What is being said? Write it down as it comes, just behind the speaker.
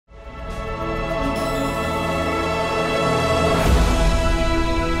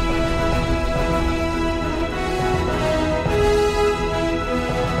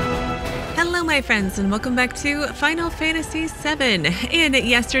my friends, and welcome back to Final Fantasy VII. In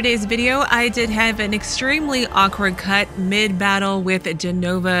yesterday's video, I did have an extremely awkward cut mid-battle with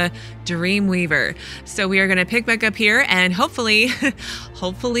Jenova Dreamweaver. So we are going to pick back up here and hopefully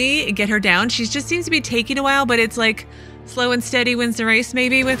get her down. She just seems to be taking a while, but it's like slow and steady wins the race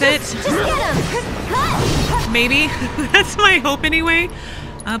maybe with it. Just get him. Maybe. That's my hope anyway.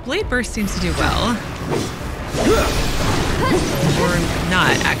 Blade Burst seems to do well. Or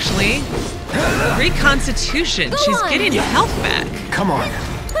not, actually. Reconstitution. She's getting health back. Come on.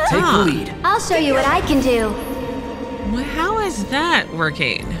 Take the lead. I'll show you what I can do. Well, how is that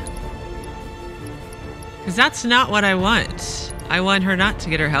working? Because that's not what I want. I want her not to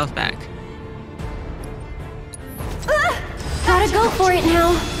get her health back. Gotta go for it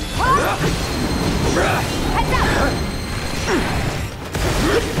now.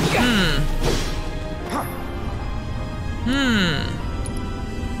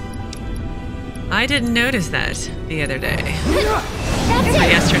 I didn't notice that the other day. Or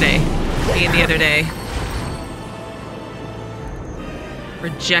yesterday, being the other day.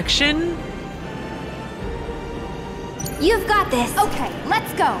 Rejection? You've got this. Okay,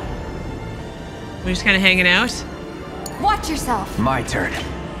 let's go. We're just kind of hanging out? Watch yourself. My turn.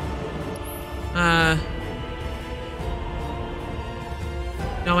 No,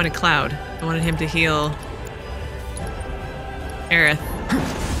 I wanted Cloud. I wanted him to heal Aerith.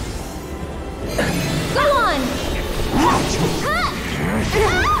 Go on!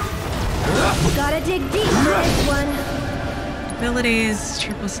 Gotta dig deep for this one. Abilities,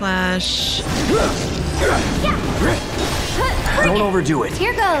 triple slash. Don't overdo it.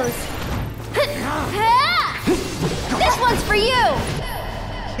 Here goes. This one's for you!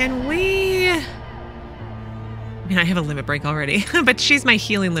 Can we... I mean, I have a limit break already, but she's my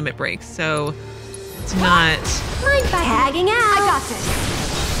healing limit break, so it's not... Mind back. Tagging out. I got this.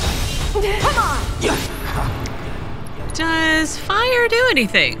 Come on. Does fire do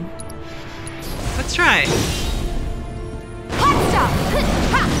anything? Let's try. Hot stuff.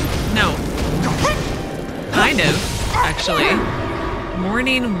 No. Kind of, actually.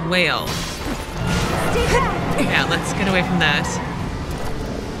 Morning Whale. Yeah, let's get away from that.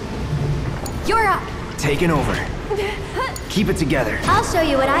 You're up. Taking over. Keep it together. I'll show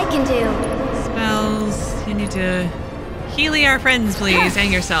you what I can do. Spells. You need to heal our friends, please,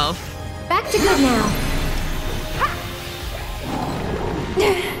 and yourself. Back to good now.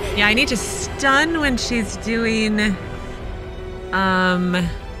 Yeah, I need to stun when she's doing...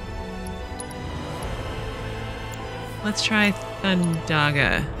 Let's try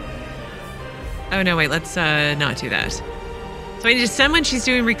Thundaga. Oh, no, wait, let's not do that. So I need to stun when she's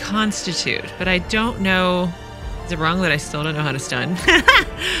doing Reconstitute, but I don't know... Is it wrong that I still don't know how to stun?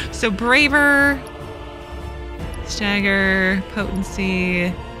 So Braver, Stagger,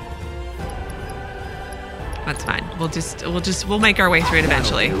 Potency... That's fine. We'll make our way through it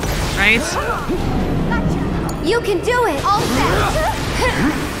eventually, right? You can do it. All set.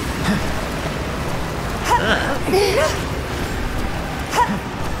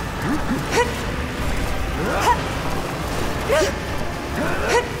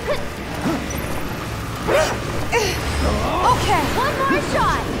 Okay, one more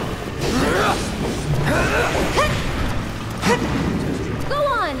shot. Go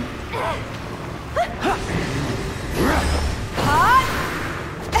on.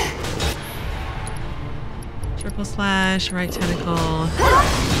 Triple slash, right tentacle.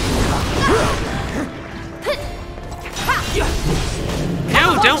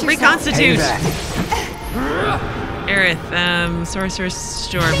 No, don't reconstitute. Aerith, Sorcerer's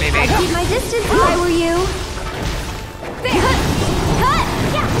Storm, maybe. I'd keep my distance if I were you.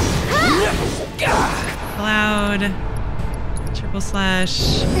 Cloud. Triple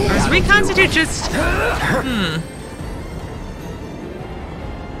slash. Or is reconstitute just...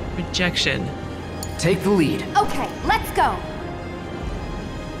 Rejection. Take the lead. Okay, let's go.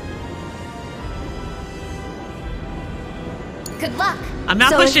 Good luck. I'm not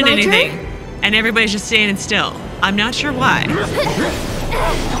So pushing it's my anything. turn? And everybody's just standing still. I'm not sure why.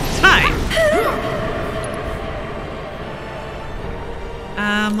 It's fine.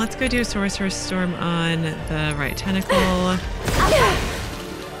 Let's go do a Sorcerer's Storm on the right tentacle.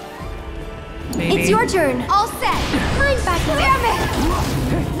 Maybe. It's your turn. All set. Mind back. Damn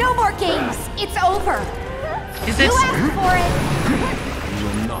it! No more games. It's over. Is it? You asked for it. You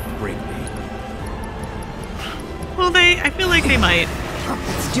will not break me. Well, I feel like they might.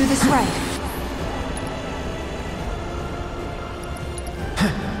 Let's do this right.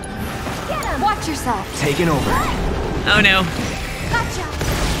 Get him. Watch yourself. Taking over. Oh no. Gotcha.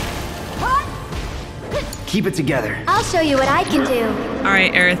 Keep it together. I'll show you what I can do. All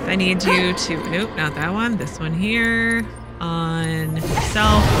right, Aerith, I need you to... Nope, not that one. This one here. On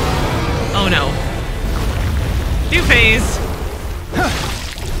self. Oh, no. New phase.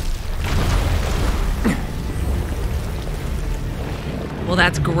 Well,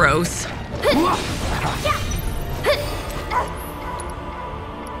 that's gross.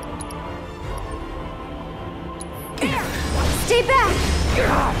 Stay back.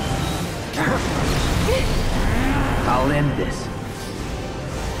 I'll end this.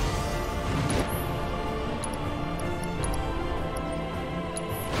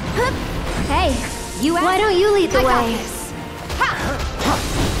 Hey, why don't you lead the way?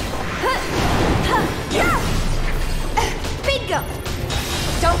 Bingo!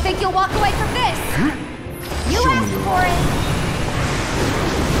 Don't think you'll walk away from this. You asked for it.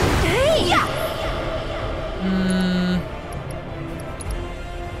 Hey!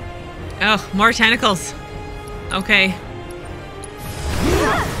 Oh, more tentacles. Okay.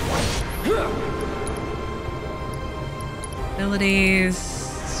 Abilities.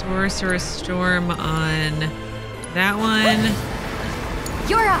 Sorcerer's Storm on that one.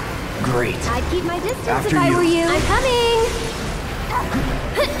 You're up. Great. I'd keep my distance After if I you. were you. I'm coming.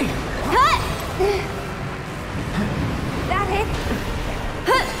 That hit.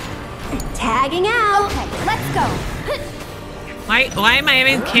 Tagging out. Okay, let's go. Why am I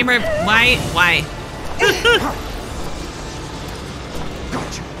having camera? Why?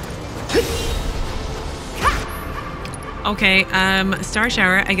 Gotcha. Okay, Star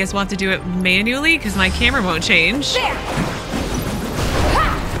Shower. I guess we'll have to do it manually because my camera won't change.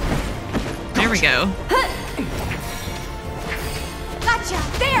 There we go. Gotcha.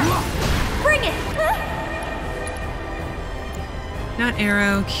 There. Bring it. Not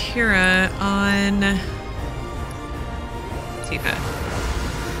Arrow, Kira on Tifa.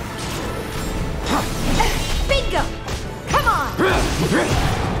 Bingo. Come on.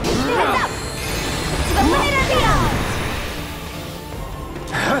 Heads up. To the limit and beyond.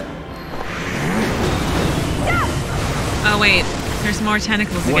 Oh wait, there's more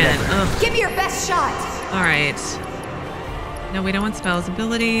tentacles again. Ugh. Give me your best shot. All right. No, we don't want spells.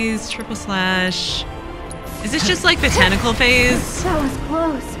 Abilities, triple slash. Is this just like the tentacle phase? That was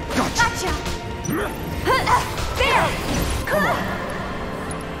close. Gotcha. There.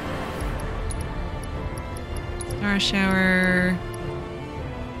 Star Shower.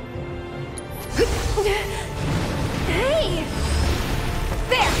 Hey.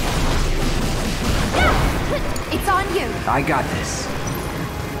 There. It's on you. I got this.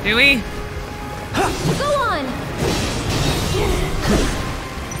 Do we? Go on.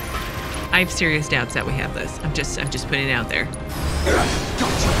 I have serious doubts that we have this. I'm just putting it out there.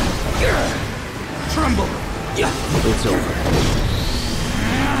 Tremble. It's over.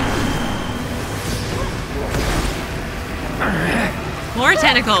 More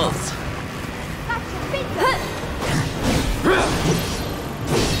tentacles.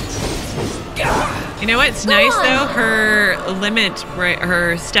 You know what's nice though? Her limit, right?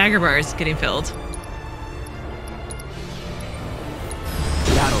 Her stagger bar is getting filled.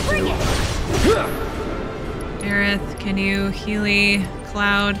 That'll do. Aerith, can you Healy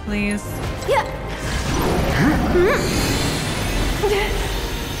Cloud, please? Yeah.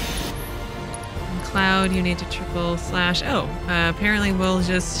 And Cloud, you need to triple slash. Oh, apparently we'll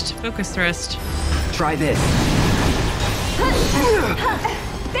just focus thrust. Try this.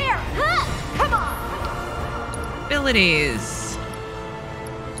 There. Come on. Abilities.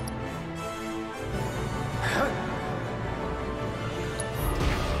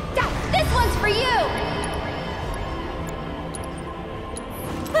 This one's for you.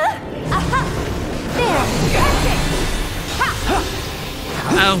 There.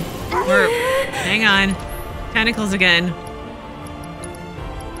 Oh, hang on. Tentacles again.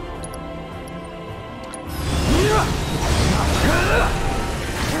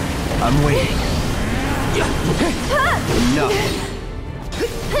 I'm waiting. Enough.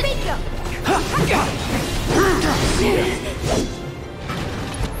 Bingo.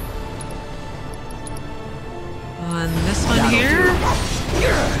 On this one here.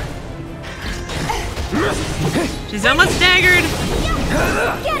 She's almost staggered.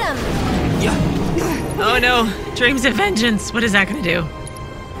 Get him. Oh no, Dreams of Vengeance. What is that gonna do?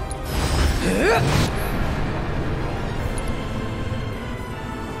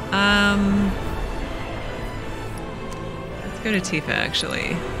 Let's go to Tifa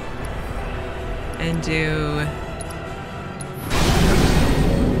actually. And do...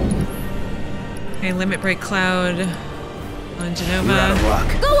 Okay, Limit Break Cloud on Jenova. You're out of luck.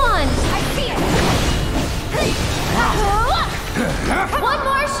 Go on. I see it. One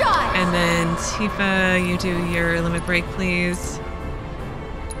more shot! And then Tifa, you do your limit break, please.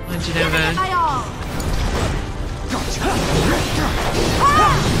 On Jenova. My all.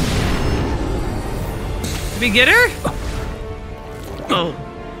 Did we get her? Oh.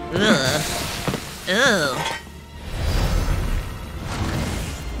 Ugh. Ugh.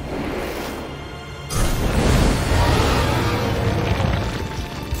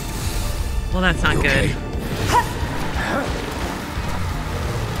 Well, that's not good.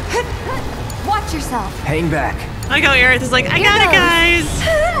 Watch yourself. Hang back. I go, Aerith is like, I got it, guys.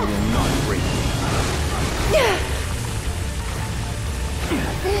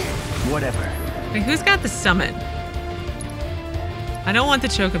 Whatever. Wait, who's got the summon? I don't want the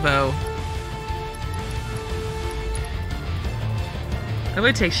chocobo. I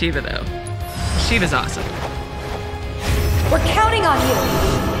would take Shiva, though. Shiva's awesome. We're counting on you.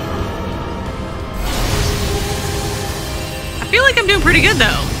 I feel like I'm doing pretty good,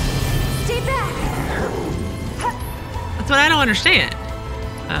 though. Stay back. That's what I don't understand.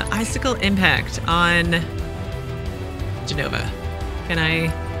 Icicle Impact on Jenova. Can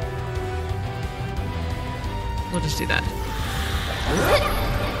I? We'll just do that.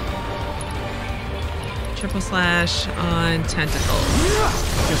 Triple slash on tentacles.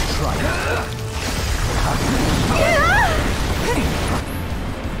 Just try it.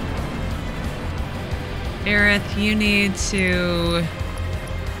 Aerith, you need to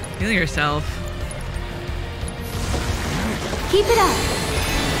heal yourself. Keep it up.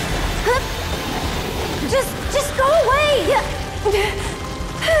 Just go away.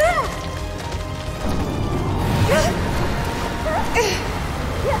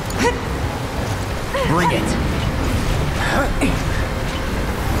 Bring it.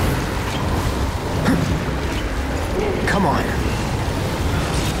 Come on.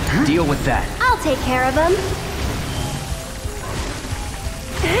 Deal with that. I'll take care of him.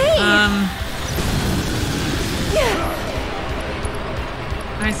 Hey.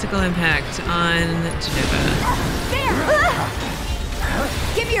 Icicle Impact on Jenova. There.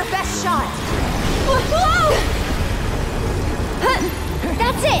 Give it your best shot.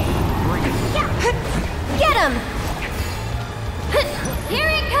 That's it. Get him. Here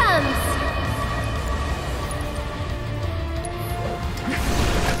it comes.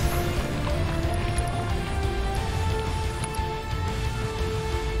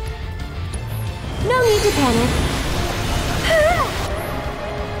 No need to panic.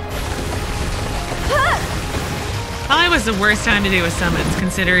 Probably was the worst time to do a summons,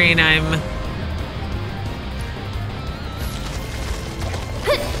 considering I'm...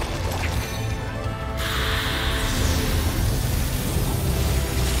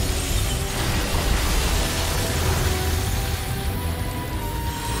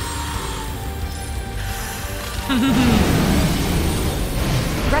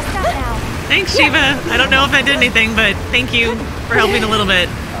 Rest out now. Thanks, Shiva. I don't know if I did anything, but thank you for helping a little bit.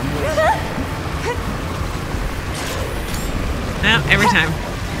 No, every time.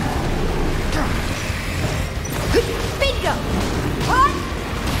 Bingo.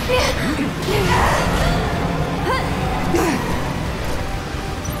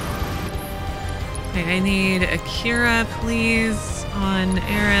 Okay, I need Akira, please, on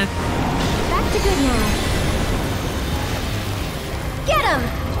Aerith. Back to good now. Get him.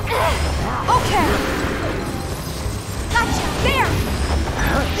 Okay. Gotcha. There.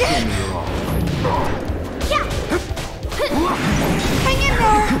 Yeah. Hang in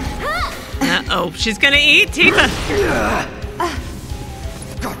there. Uh-oh, she's gonna eat Tifa.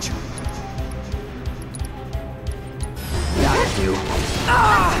 Gotcha. That'll do.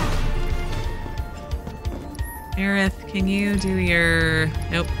 Aerith, can you do your...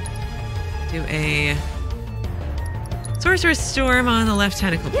 Nope. Do a... Sorcerer's Storm on the left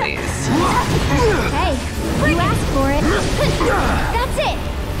tentacle, please. Hey, you asked for it. That's it.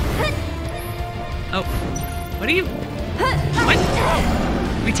 Oh. What are you... What?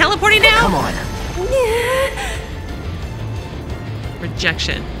 Are we teleporting now? Come on.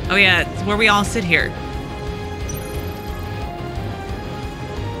 Rejection. Oh yeah, it's where we all sit here.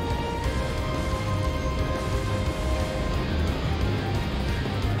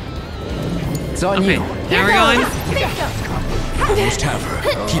 It's on Okay, you. now we're going. Almost have her.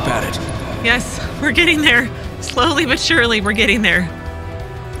 Keep at it. Yes, we're getting there. Slowly but surely, we're getting there.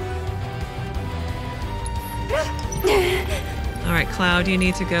 All right, Cloud, you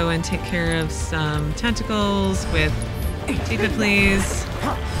need to go and take care of some tentacles with Tifa, please.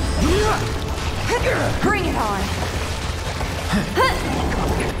 Bring it on.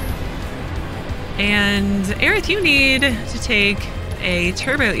 And Aerith, you need to take a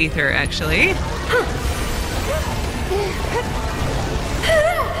turbo ether, actually.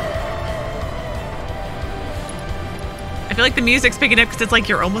 I feel like the music's picking up because it's like,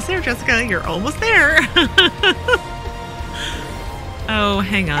 you're almost there, Jesika. You're almost there. Oh,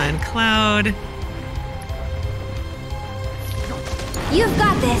 hang on. Cloud. You've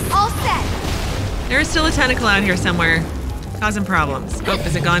got this. All set. There's still a ton of Cloud here somewhere. Causing problems. Oh,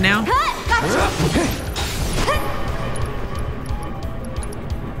 is it gone now? Gotcha.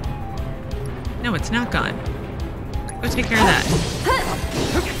 No, it's not gone. Go take care of that.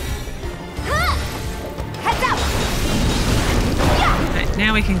 Heads up. Right,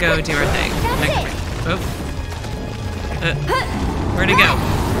 now we can go do our thing. That's it. Oh. Where'd it go?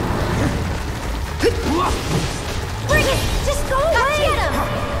 Bring it. Just go away. Get him.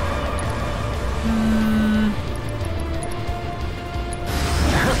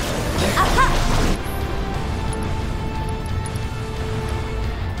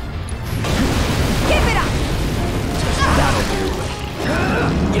 Give it up. That'll do.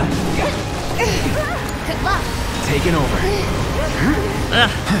 Good luck. Taking over.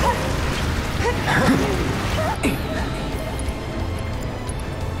 Ugh.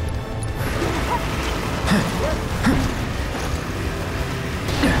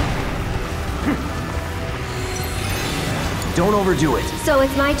 Don't overdo it. So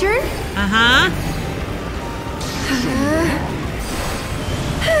it's my turn? Uh-huh.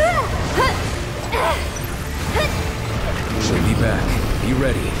 She'll be back. Be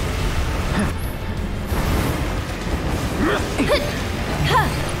ready.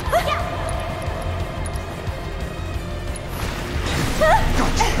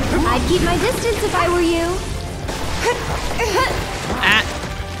 I'd keep my distance if I were you.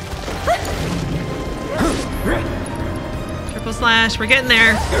 Triple slash. We're getting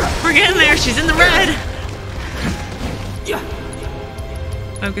there. We're getting there. She's in the red.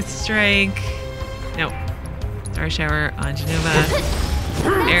 Focus strike. Nope. Star shower on Jenova.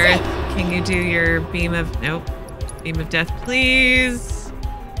 Aerith, can you do your beam of... Nope. Beam of death, please.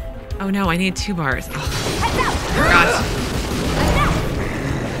 Oh no, I need 2 bars. Oh, forgot.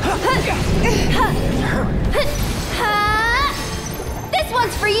 This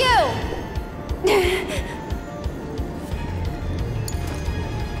one's for you.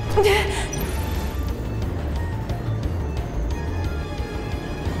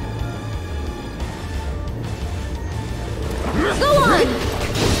 Go on.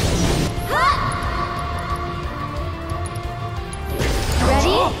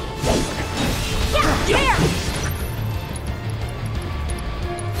 Ready? Yeah, there.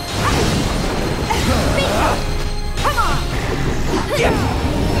 Come on.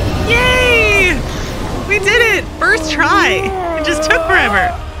 Yay! We did it! First try. It just took forever.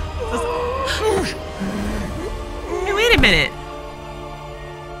 Hey, wait a minute.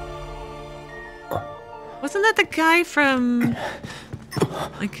 Wasn't that the guy from,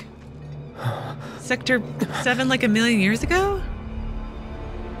 like, Sector 7 like a million years ago?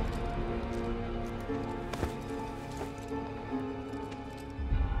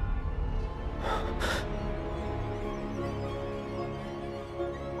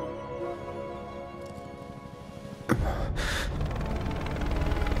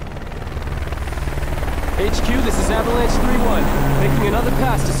 HQ, this is Avalanche 3-1, making another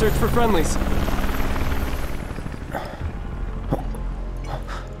pass to search for friendlies.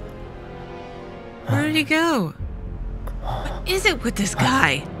 Where did he go? What is it with this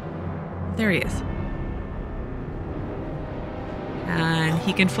guy? There he is. And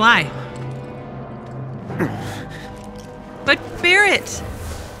he can fly. But Barret!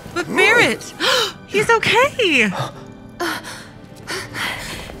 But Barret! He's okay!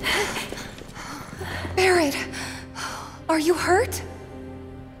 Barret, are you hurt?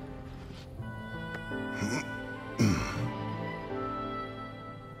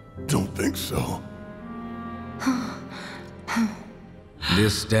 Don't think so.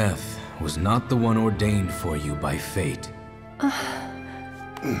 This death was not the one ordained for you by fate.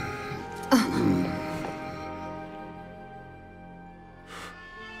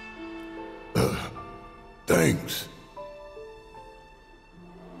 Thanks.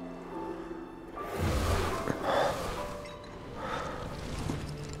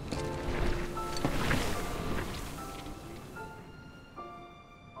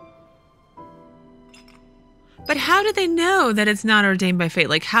 But how do they know that it's not ordained by fate?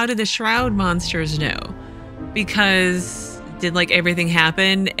 Like, how do the Shroud monsters know? Because did, like, everything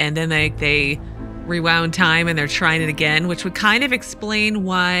happen and then they rewound time and they're trying it again, which would kind of explain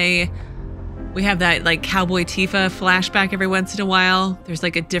why we have that, like, Cowboy Tifa flashback every once in a while. There's,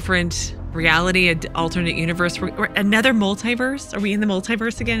 like, a different reality, an alternate universe, or another multiverse. Are we in the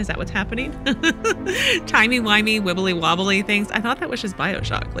multiverse again? Is that what's happening? Timey-wimey, wibbly-wobbly things. I thought that was just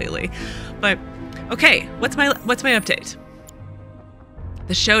BioShock lately. But, okay, what's my update?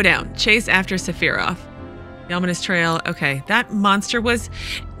 The showdown. Chase after Sephiroth. The Ominous Trail. Okay, that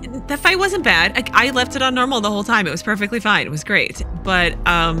fight wasn't bad. I left it on normal the whole time. It was perfectly fine. It was great. But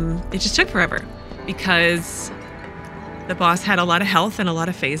it just took forever because the boss had a lot of health and a lot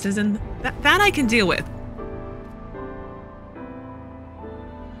of phases, and that I can deal with.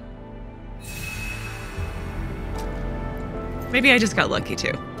 Maybe I just got lucky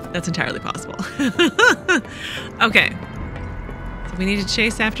too. That's entirely possible. Okay. So we need to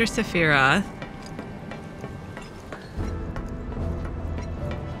chase after Sephiroth.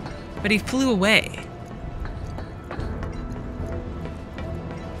 But he flew away.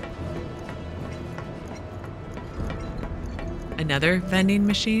 Another vending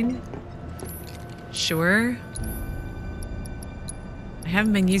machine? Sure. I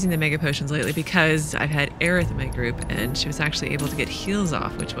haven't been using the Mega Potions lately because I've had Aerith in my group and she was actually able to get heals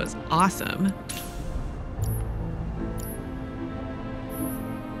off, which was awesome.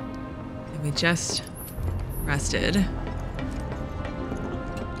 And we just rested.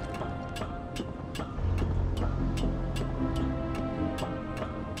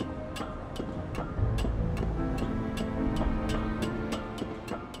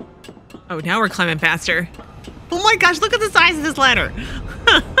 Oh, now we're climbing faster. Oh my gosh, look at the size of this ladder.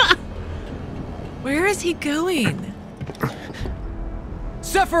 Where is he going?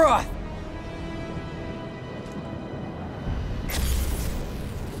 Sephiroth!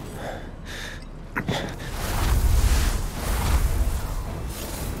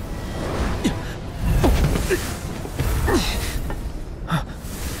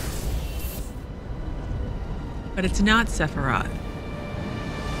 But it's not Sephiroth.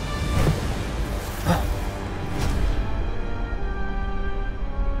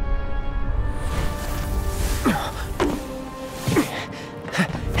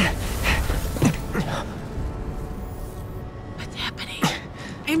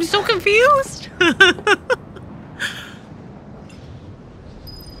 Confused.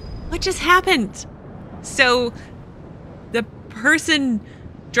 What just happened? So the person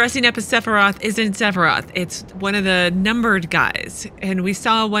dressing up as Sephiroth isn't Sephiroth. It's one of the numbered guys. And we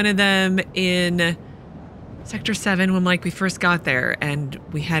saw one of them in Sector 7 when we first got there, and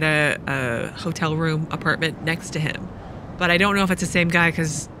we had a hotel room apartment next to him. But I don't know if it's the same guy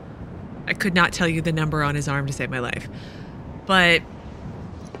because I could not tell you the number on his arm to save my life. But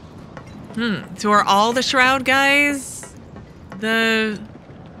so are all the Shroud guys the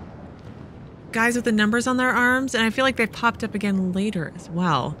guys with the numbers on their arms? And I feel like they've popped up again later as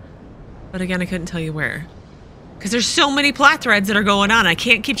well. But again, I couldn't tell you where. Because there's so many plot threads that are going on. I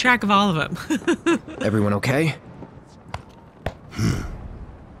can't keep track of all of them. Everyone okay?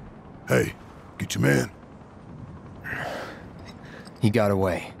 Hey, get your man. He got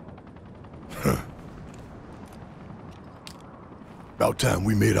away. About time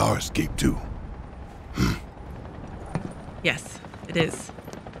we made our escape too. Yes, it is.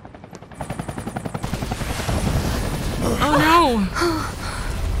 Oh no!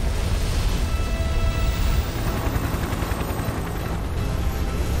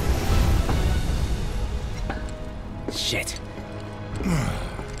 Shit.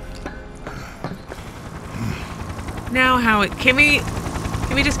 Now how can we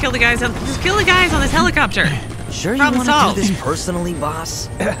just kill the guys on this helicopter? Sure you Problem want to solved. do this personally, boss?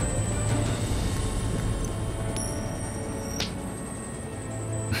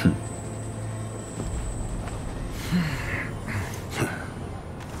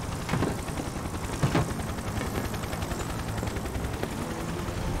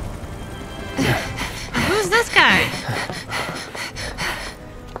 Who's this guy?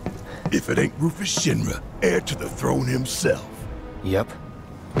 If it ain't Rufus Shinra, heir to the throne himself. Yep.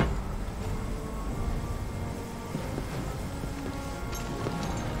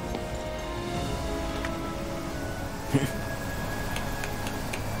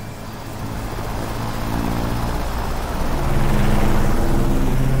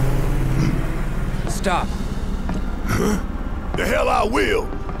 Stop. The hell I will.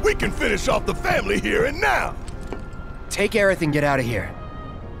 We can finish off the family here and now. Take Aerith and get out of here.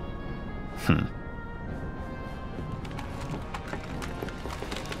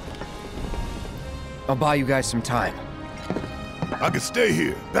 I'll buy you guys some time. I can stay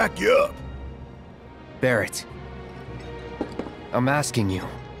here, back you up. Barret. I'm asking you.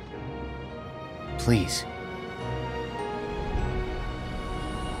 Please.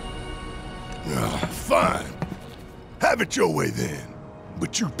 Fine. Have it your way then.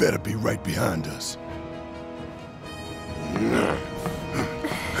 but you better be right behind us.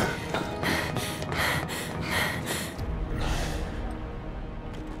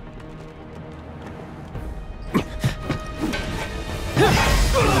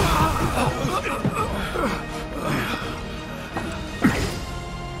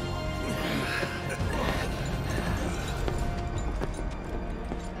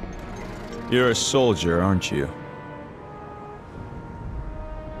 You're a soldier, aren't you?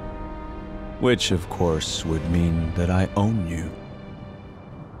 Which, of course, would mean that I own you.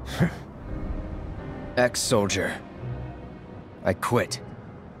 Ex-soldier. I quit.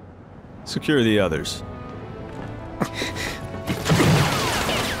 Secure the others.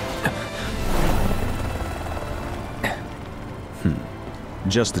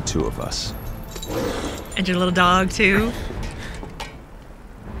 Just the two of us. And your little dog, too?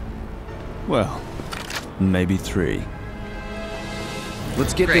 Well, maybe 3.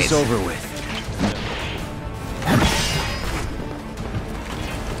 Let's get this over with.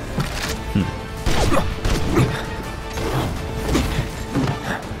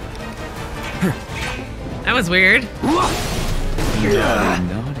 That was weird. Naughty.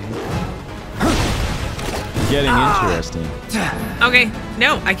 Getting interesting. Okay,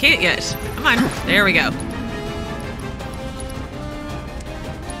 no, I can't yet. Come on, there we go.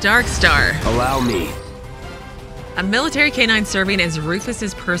 Dark Star. Allow me. A military canine serving as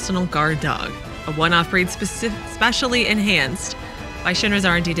Rufus's personal guard dog. A one-off breed specially enhanced by Shinra's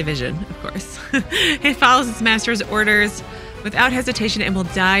R&D division, of course. It follows its master's orders without hesitation and will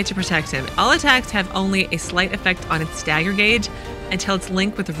die to protect him. All attacks have only a slight effect on its stagger gauge until its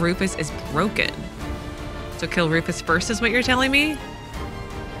link with Rufus is broken. So kill Rufus first is what you're telling me?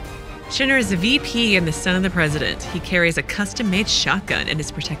 Shinra is a VP and the son of the president. He carries a custom-made shotgun and is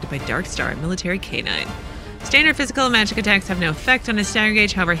protected by Dark Star, a military canine. Standard physical and magic attacks have no effect on his stagger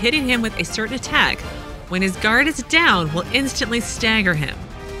gauge, however, hitting him with a certain attack when his guard is down will instantly stagger him.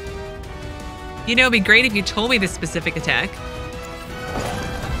 You know, it'd be great if you told me this specific attack.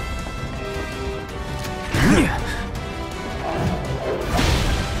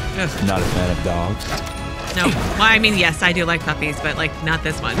 Not a fan of dogs. No, well, I mean, yes, I do like puppies, but like not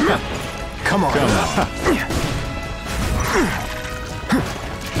this one. Come on.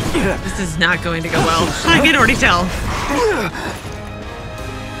 This is not going to go well. I can already tell.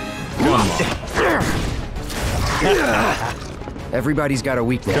 Everybody's got a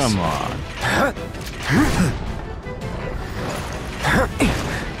weakness. Come on.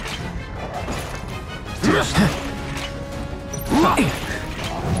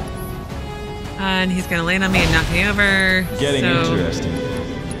 And he's gonna land on me and knock me over. Getting interesting.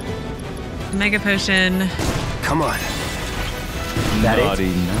 Mega potion. Come on. That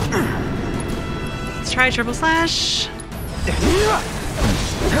Naughty. Let's try triple slash.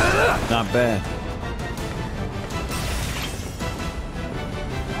 Not bad.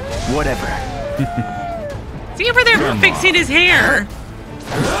 Whatever. See, over there fixing his hair.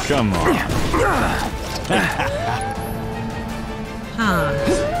 Come on. Huh.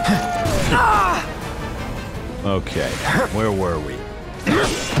 Okay, where were we?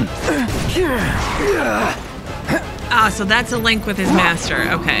 Ah, so that's a link with his master.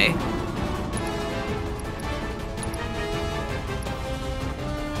 Okay.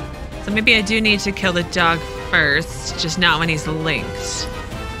 So maybe I do need to kill the dog first, just not when he's linked.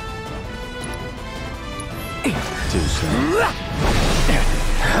 Too soon.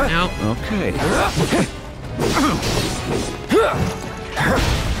 Nope. Okay.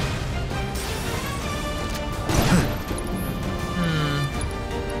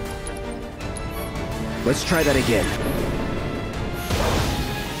 Let's try that again.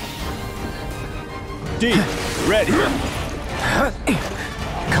 D, ready.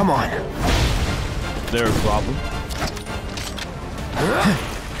 Come on. There a problem?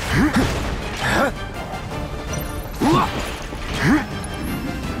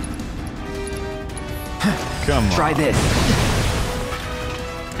 Come on. Try this.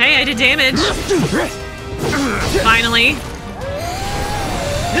 Hey, I did damage. Finally.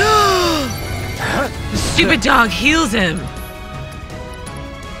 The stupid dog heals him.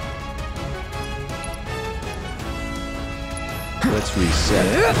 Let's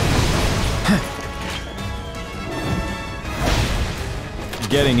reset.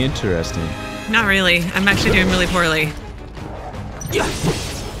 Getting interesting. Not really. I'm actually doing really poorly.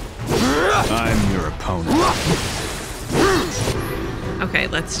 I'm your opponent. Okay,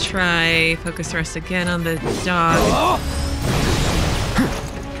 let's try focus thrust again on the dog.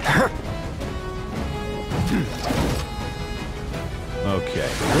 Okay,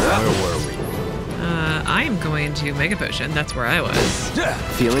 where were we? I'm I'm going to Mega Potion. That's where I was.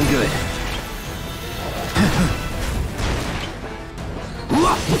 Feeling good.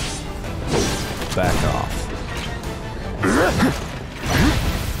 Back off.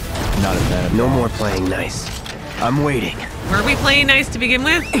 Not a bad. No more playing nice. I'm waiting. Were we playing nice to begin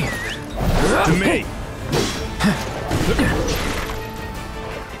with? To me.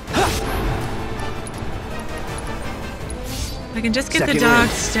 I can just get Second the dog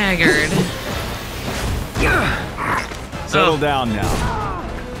win. staggered. Settle down now.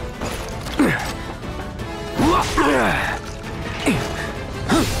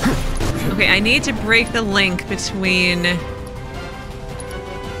 Okay, I need to break the link between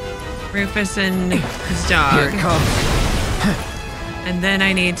Rufus and his dog. Here it comes. And then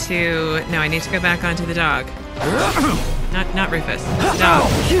I need to... No, I need to go back onto the dog. Not Rufus. The dog.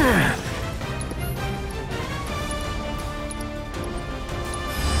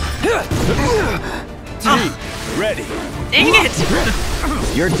 Ready. Dang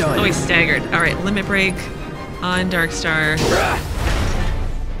it! You're done. Oh, he's staggered. All right, limit break on Darkstar.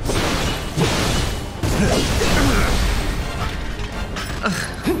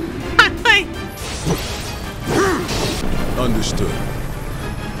 Understood.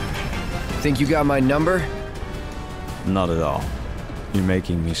 Think you got my number? Not at all. You're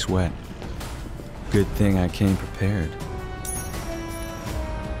making me sweat. Good thing I came prepared.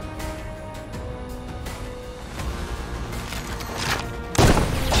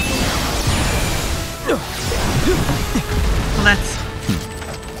 Well, that's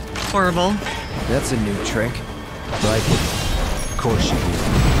horrible. That's a new trick. Like it. Of course you do.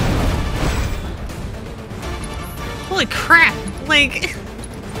 Holy crap! Like,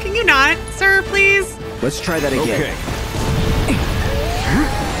 can you not, sir, please? Let's try that again. Okay.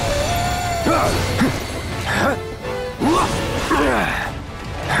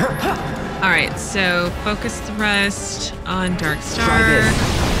 All right, so focus thrust on Try Darkstar.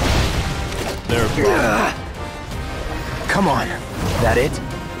 this. There. Come on. That it?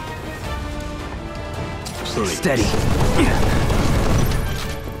 Steady.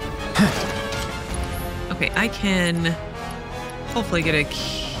 Okay, I can hopefully get a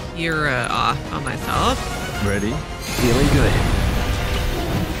Kira off on myself. Ready? Feeling good.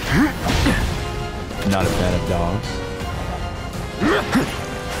 Not a fan of dogs.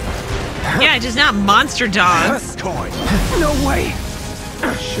 Yeah, just not monster dogs. Coin. No way.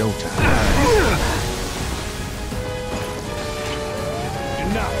 Showtime.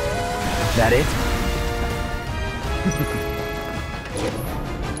 Enough. That it?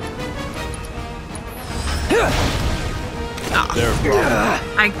 There.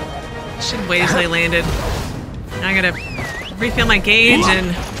 I should have waited till I landed. Now I gotta refill my gauge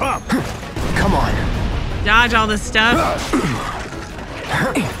and Come on. dodge all this stuff.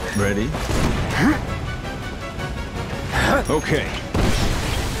 Ready? Okay.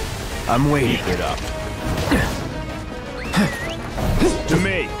 I'm waiting. Keep it up. To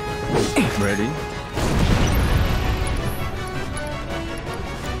me. Ready?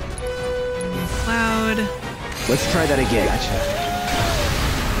 Cloud. Let's try that again.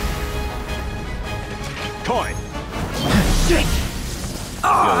 Coin.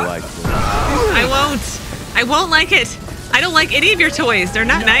 You'll like this. I won't like it. I don't like any of your toys. They're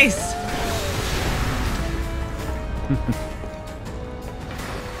not nice.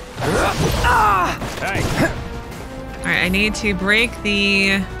 Hey. All right, I need to break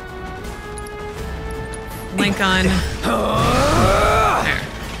the link on. There.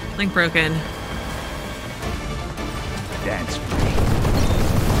 Link broken. That's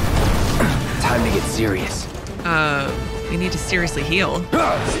Time to get serious. We need to seriously heal.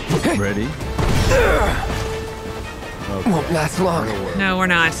 Ready? Won't last long. No, we're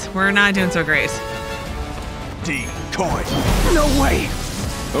not. We're not doing so great. D. Coin. No way.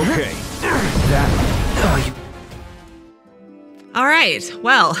 Okay. All right.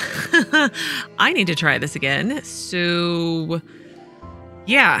 Well, I need to try this again. So,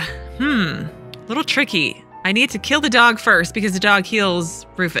 yeah. Little tricky. I need to kill the dog first because the dog heals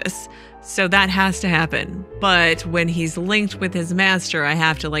Rufus. So that has to happen. But when he's linked with his master, I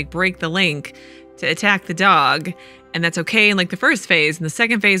have to like break the link to attack the dog. And that's okay in like the first phase. In the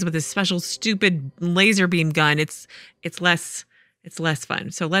second phase with this special stupid laser beam gun, it's less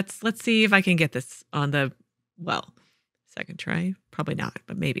fun. So let's see if I can get this on the, well, second try. Probably not,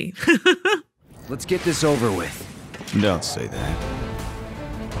 but maybe. Let's get this over with. Don't say that.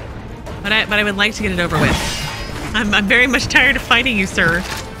 But I would like to get it over with. I'm very much tired of fighting you, sir.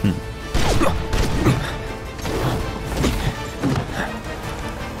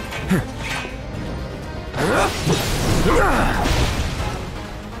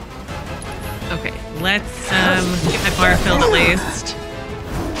 Okay, let's get my bar filled at least.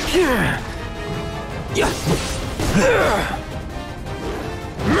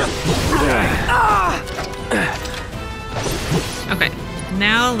 Okay,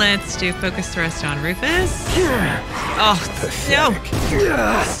 now let's do focus thrust on Rufus. Oh, no!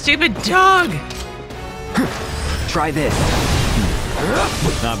 Stupid dog! Try this.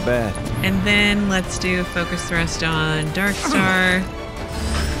 Not bad. And then let's do focus thrust on Darkstar.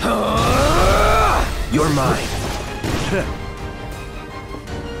 You're mine.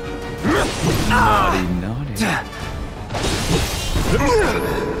 Naughty, naughty.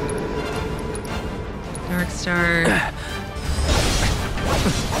 Darkstar.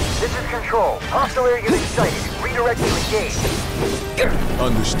 This is Control. Hostile area unit sighted. Redirect to engage.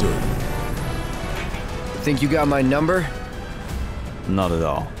 Understood. Think you got my number? Not at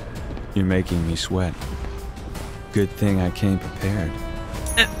all. You're making me sweat. Good thing I came prepared.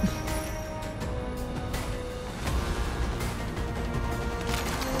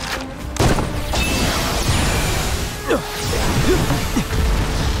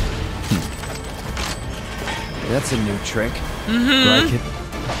 That's a new trick. Like it?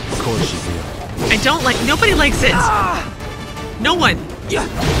 Of course you do. I don't like. Nobody likes it. No one.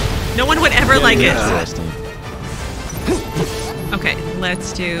 No one would ever like it. Interesting. Okay,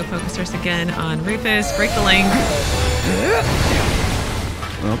 let's do focus thrust again on Rufus. Break the link.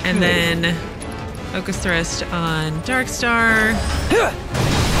 Okay. And then focus thrust on Darkstar.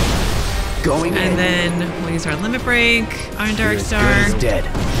 Going And in. then we'll use our limit break on You're as good Darkstar. as dead.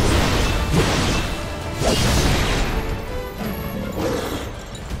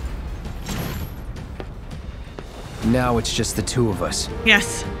 Now it's just the two of us.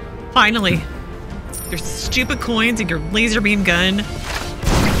 Yes, finally. Your stupid coins and your laser beam gun.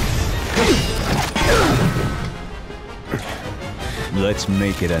 Let's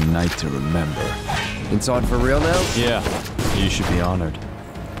make it a night to remember. It's on for real now? Yeah, you should be honored.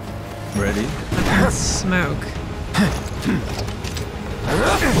 Ready? Smoke.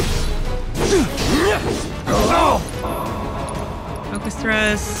 Focus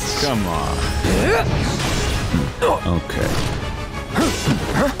thrust. Come on. Okay.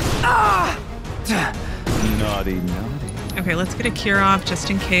 Naughty, naughty. Okay, let's get a cure off just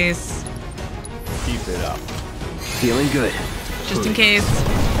in case. Keep it up. Feeling good. Just in case.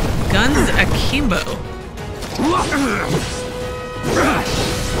 Guns akimbo.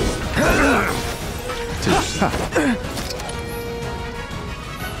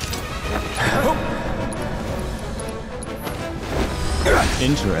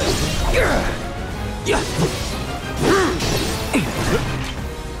 Interesting.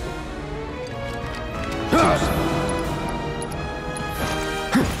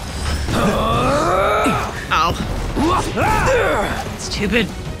 Ow. Stupid.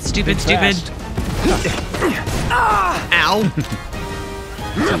 Stupid, stupid. Ow.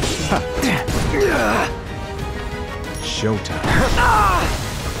 Showtime.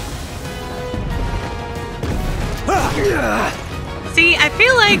 See, I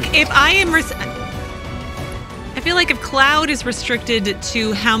feel like if I am I feel like if Cloud is restricted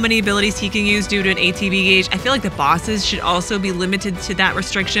to how many abilities he can use due to an ATB gauge, I feel like the bosses should also be limited to that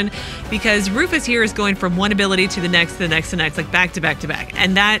restriction, because Rufus here is going from one ability to the next, to the next, to the next, like back to back to back,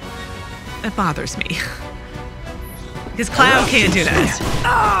 and that bothers me. Because Cloud can't do that.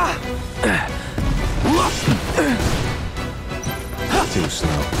 Too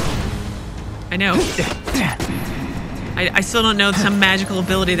slow. I know. I still don't know some magical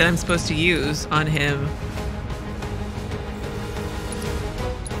ability that I'm supposed to use on him.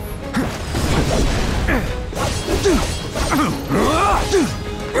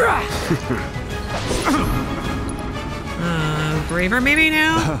 Braver maybe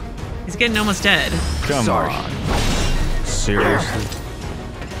now? He's getting almost dead. Come Sorry. on. Seriously?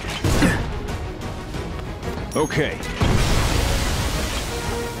 Okay.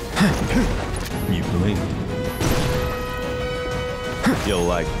 You blink. You'll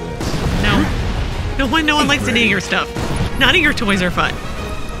like this. No. No one likes any of your stuff. None of your toys are fun.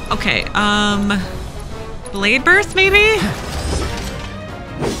 Okay, Blade Burst maybe?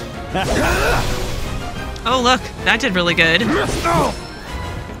 Oh look, that did really good.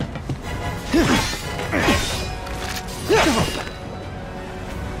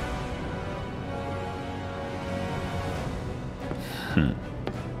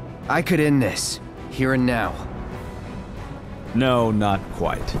 I could end this, here and now. No, not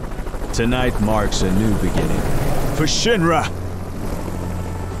quite. Tonight marks a new beginning. For Shinra!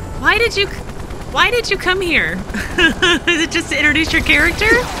 Why did you come here? Is it just to introduce your character?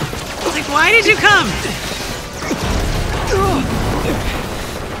 Like, why did you come?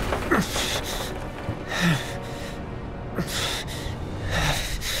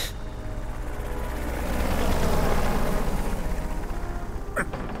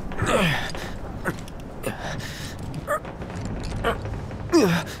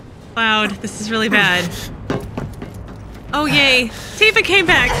 Cloud, this is really bad. Oh yay, Tifa came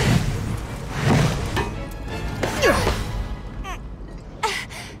back.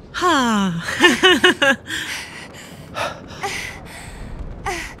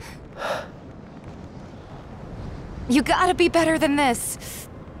 You gotta be better than this,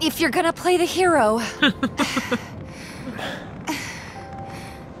 if you're gonna play the hero.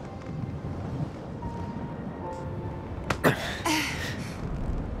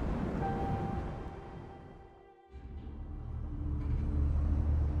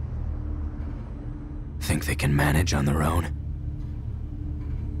 Think they can manage on their own?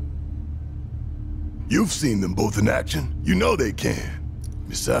 You've seen them both in action. You know they can.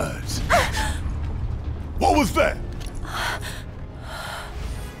 Besides... What was that?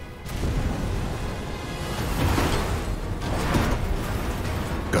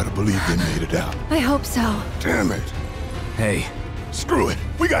 Gotta believe they made it out. I hope so. Damn it. Hey. Screw it.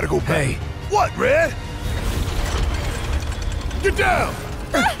 We gotta go back. Hey. What, Red? Get down!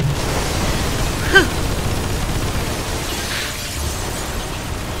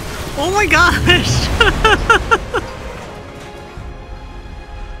 Oh my gosh!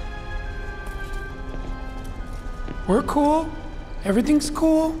 We're cool. Everything's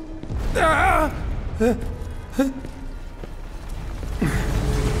cool. Ah!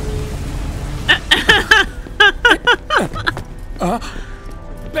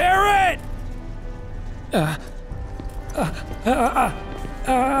 Barret!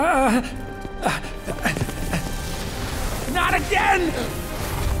 Not again!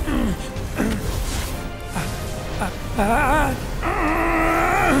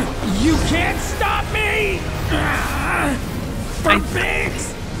 You can't stop me! For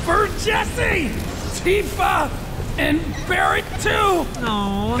Biggs! For Jesse! Tifa! And Barret too!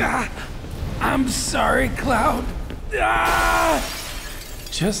 Oh. I'm sorry, Cloud.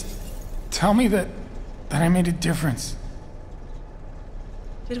 Just tell me that I made a difference.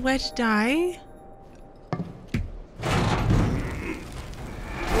 Did Wedge die?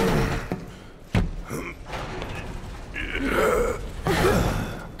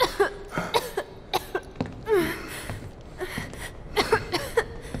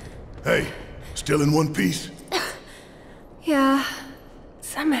 Hey, still in one piece? Yeah,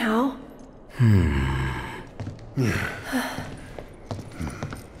 somehow.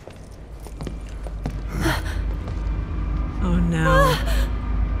 Oh no.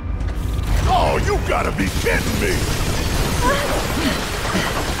 Oh, you gotta be kidding me!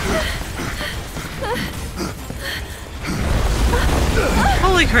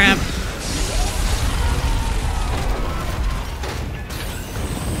 Holy crap.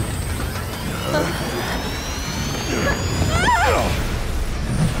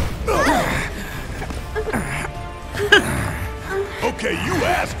 Okay, you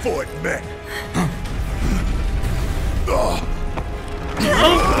asked for it, man.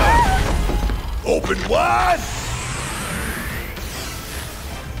 Open wide.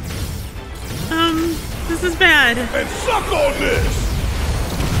 This is bad. And suck on this.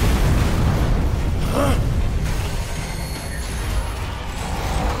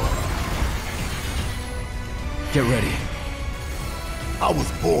 Get ready. I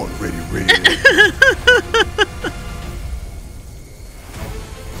was born ready.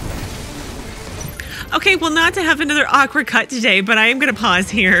 Okay, well, not to have another awkward cut today, but I am going to pause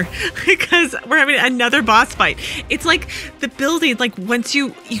here because we're having another boss fight. It's like the building, like once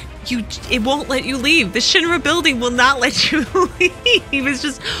you it won't let you leave. The Shinra building will not let you leave. It's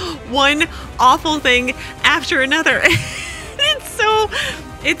just one awful thing after another.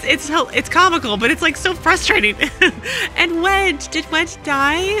 It's comical, but it's like so frustrating. And Wedge, did Wedge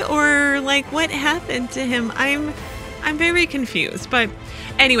die or like what happened to him? I'm very confused, but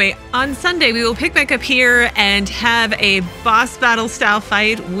anyway, on Sunday, we will pick back up here and have a boss battle style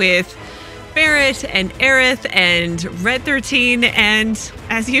fight with Barret and Aerith and Red 13, and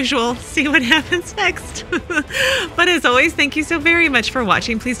as usual, see what happens next. But as always, thank you so very much for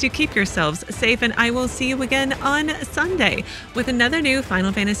watching. Please do keep yourselves safe, and I will see you again on Sunday with another new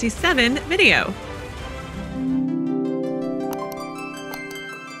Final Fantasy VII video.